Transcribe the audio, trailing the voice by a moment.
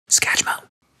SCOTCH.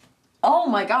 Oh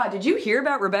my God, did you hear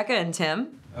about Rebecca and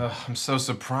Tim? I'm so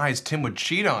surprised Tim would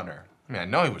cheat on her. I mean, I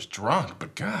know he was drunk,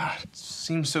 but God, it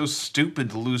seems so stupid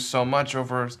to lose so much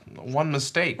over one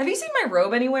mistake. Have you seen my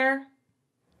robe anywhere?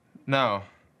 No.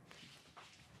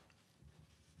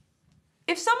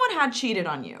 If someone had cheated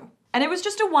on you, and it was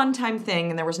just a one-time thing,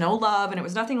 and there was no love, and it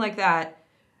was nothing like that,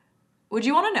 would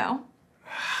you want to know?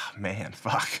 Man,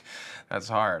 fuck. That's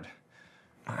hard.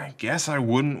 I guess I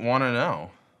wouldn't want to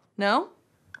know. No?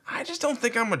 I just don't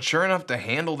think I'm mature enough to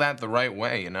handle that the right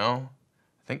way, you know?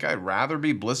 I think I'd rather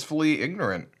be blissfully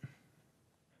ignorant.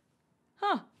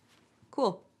 Huh.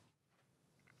 Cool.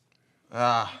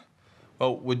 Well,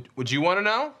 would you want to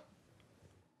know?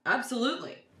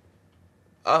 Absolutely.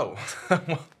 Oh.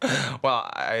 Well,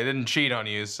 I didn't cheat on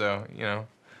you, so, you know,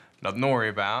 nothing to worry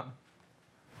about.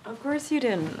 Of course you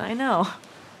didn't, I know.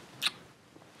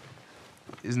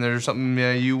 Isn't there something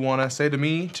you want to say to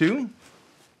me, too?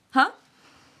 Huh?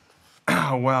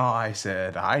 Well, I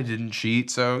said I didn't cheat,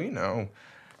 so, you know,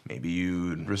 maybe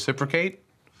you'd reciprocate?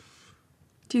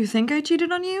 Do you think I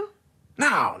cheated on you?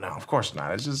 No, of course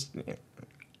not. It's just,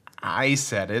 I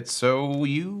said it, so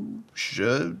you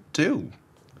should, too.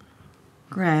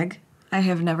 Greg, I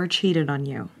have never cheated on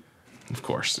you. Of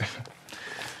course.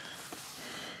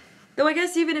 Though I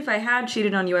guess even if I had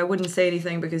cheated on you, I wouldn't say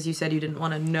anything because you said you didn't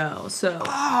want to know, so...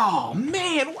 Oh,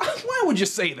 man, why would you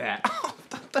say that?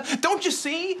 Don't you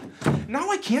see? Now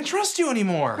I can't trust you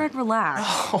anymore. Greg, relax.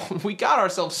 Oh, we got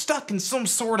ourselves stuck in some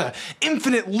sort of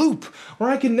infinite loop where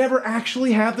I can never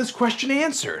actually have this question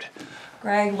answered.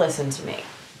 Greg, listen to me.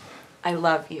 I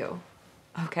love you,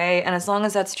 okay? And as long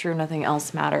as that's true, nothing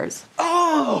else matters.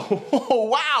 Oh,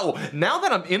 wow. Now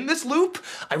that I'm in this loop,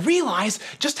 I realize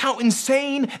just how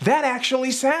insane that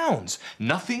actually sounds.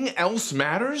 Nothing else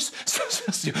matters?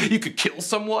 You could kill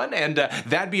someone and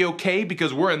that'd be okay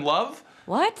because we're in love?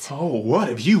 What? Oh, what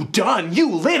have you done, you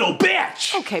little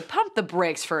bitch? Okay, pump the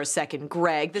brakes for a second,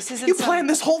 Greg. This isn't You planned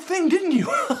this whole thing, didn't you?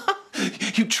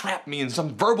 You trapped me in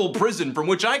some verbal prison from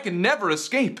which I can never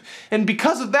escape. And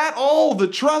because of that, all the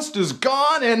trust is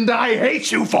gone and I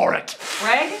hate you for it.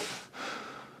 Greg,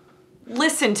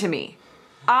 listen to me.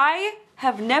 I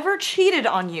have never cheated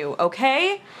on you,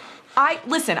 okay?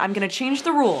 Listen, I'm gonna change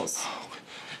the rules.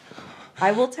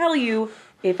 I will tell you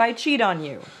if I cheat on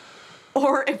you.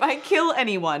 Or if I kill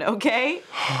anyone, okay?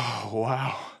 Oh,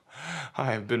 wow.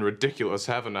 I have been ridiculous,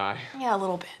 haven't I? Yeah, a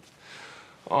little bit.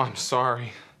 Oh, I'm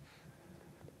sorry.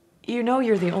 You know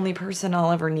you're the only person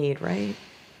I'll ever need, right?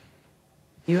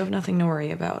 You have nothing to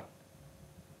worry about.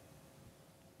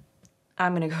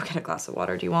 I'm gonna go get a glass of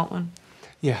water. Do you want one?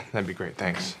 Yeah, that'd be great,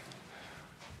 thanks.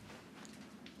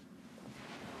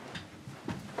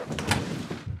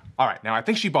 All right, now I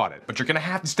think she bought it, but you're gonna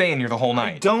have to stay in here the whole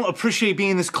night. I don't appreciate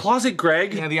being in this closet,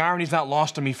 Greg. Yeah, the irony's not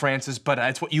lost on me, Francis, but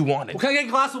it's what you wanted. Well, can I get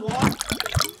a glass of water?